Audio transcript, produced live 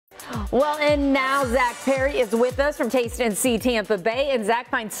Well, and now Zack Perry is with us from Taste and See Tampa Bay. And Zack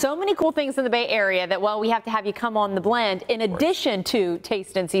finds so many cool things in the Bay Area that, well, we have to have you come on the blend in addition to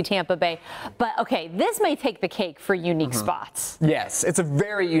Taste and See Tampa Bay. But, okay, this may take the cake for unique spots. Yes, it's a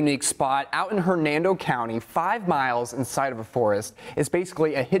very unique spot out in Hernando County, 5 miles inside of a forest. It's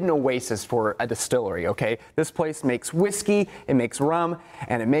basically a hidden oasis for a distillery, okay? This place makes whiskey, it makes rum,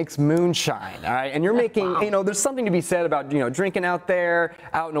 and it makes moonshine, all right? And you're making, you know, there's something to be said about, you know, drinking out there,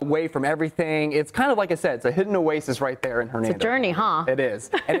 out and away from everything. It's kind of like I said, it's a hidden oasis right there in Hernando. It's a journey, huh? It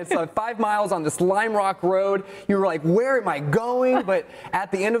is. And it's 5 miles on this Lime Rock Road. You were like, where am I going? But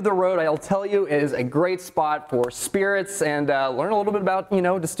at the end of the road, I'll tell you, it is a great spot for spirits and learn a little bit about, you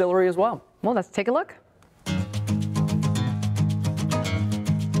know, distillery as well. Well, let's take a look.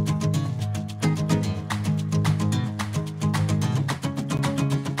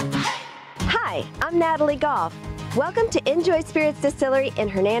 Hi, I'm Natalie Goff. Welcome to Enjoy Spirits Distillery in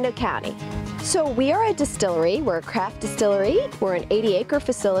Hernando County. So we are a distillery, we're a craft distillery, we're an 80-acre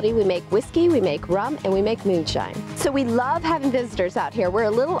facility. We make whiskey, we make rum, and we make moonshine. So we love having visitors out here. We're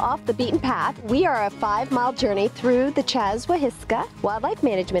a little off the beaten path. We are a 5-mile journey through the Chaswahiska Wildlife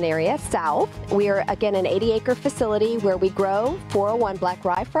Management Area, south. We are, again, an 80-acre facility where we grow 401 black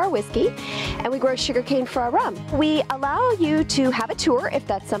rye for our whiskey, and we grow sugarcane for our rum. We allow you to have a tour if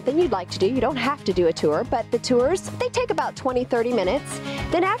that's something you'd like to do. You don't have to do a tour, but the tours, they take about 20-30 minutes.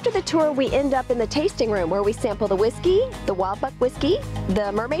 Then after the tour, we end up in the tasting room where we sample the whiskey, the wild buck whiskey,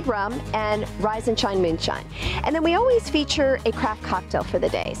 the mermaid rum, and rise and shine moonshine. And then we always feature a craft cocktail for the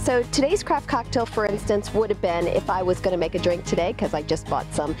day. So today's craft cocktail, for instance, would have been, if I was going to make a drink today, because I just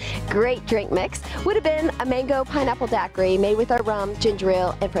bought some great drink mix, would have been a mango pineapple daiquiri made with our rum, ginger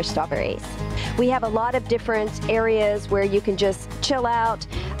ale, and fresh strawberries. We have a lot of different areas where you can just chill out,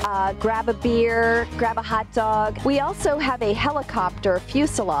 grab a beer, grab a hot dog. We also have a helicopter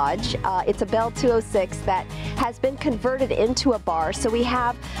fuselage. It's a Bell 206 that has been converted into a bar. So we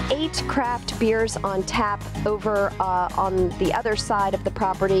have 8 craft beers on tap over on the other side of the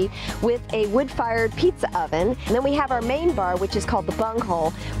property with a wood-fired pizza oven. And then we have our main bar, which is called the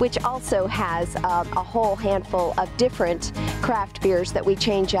Bunghole, which also has a whole handful of different craft beers that we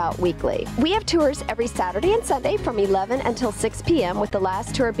change out weekly. We have tours every Saturday and Sunday from 11 until 6 p.m. with the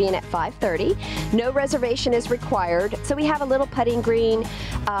last tour being at 5:30. No reservation is required. So we have a little putting green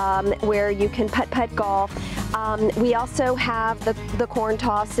where you can putt-putt golf. We also have the corn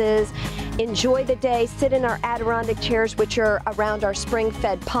tosses. Enjoy the day, sit in our Adirondack chairs, which are around our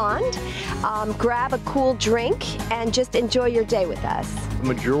spring-fed pond. Grab a cool drink and just enjoy your day with us. The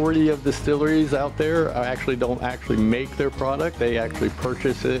majority of distilleries out there don't actually make their product. They actually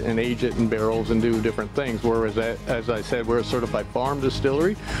purchase it and age it in barrels and do different things. Whereas, as I said, we're a certified farm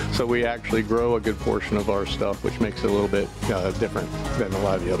distillery, so we actually grow a good portion of our stuff, which makes it a little bit different than a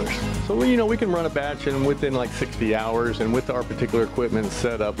lot of the others. So, you know, we can run a batch and within like 60 hours, and with our particular equipment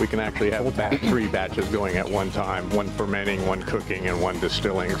set up, we can actually have 3 batches going at one time, one fermenting, one cooking, and one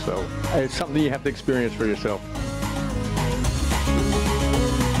distilling. So it's something you have to experience for yourself.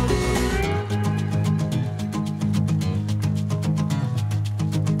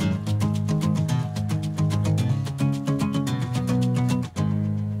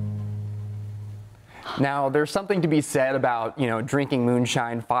 Now, there's something to be said about, you know, drinking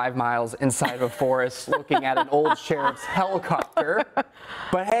moonshine 5 miles inside of a forest, looking at an old sheriff's helicopter.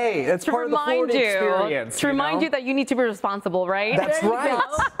 But hey, that's part of the Florida experience. To remind you that you need to be responsible, right? That's right.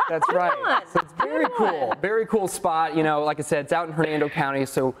 That's right. So it's very cool. Very cool spot. You know, like I said, it's out in Hernando County,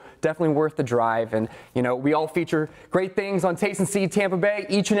 so definitely worth the drive. And, you know, we all feature great things on Taste and See Tampa Bay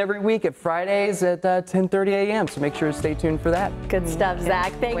each and every week at Fridays at 10:30 a.m. So make sure to stay tuned for that. Good stuff,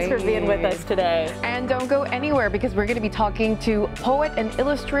 Zack. Thanks for being with us today. And don't go anywhere because we're going to be talking to poet and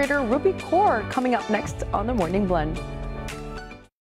illustrator Ruby Kaur coming up next on The Morning Blend.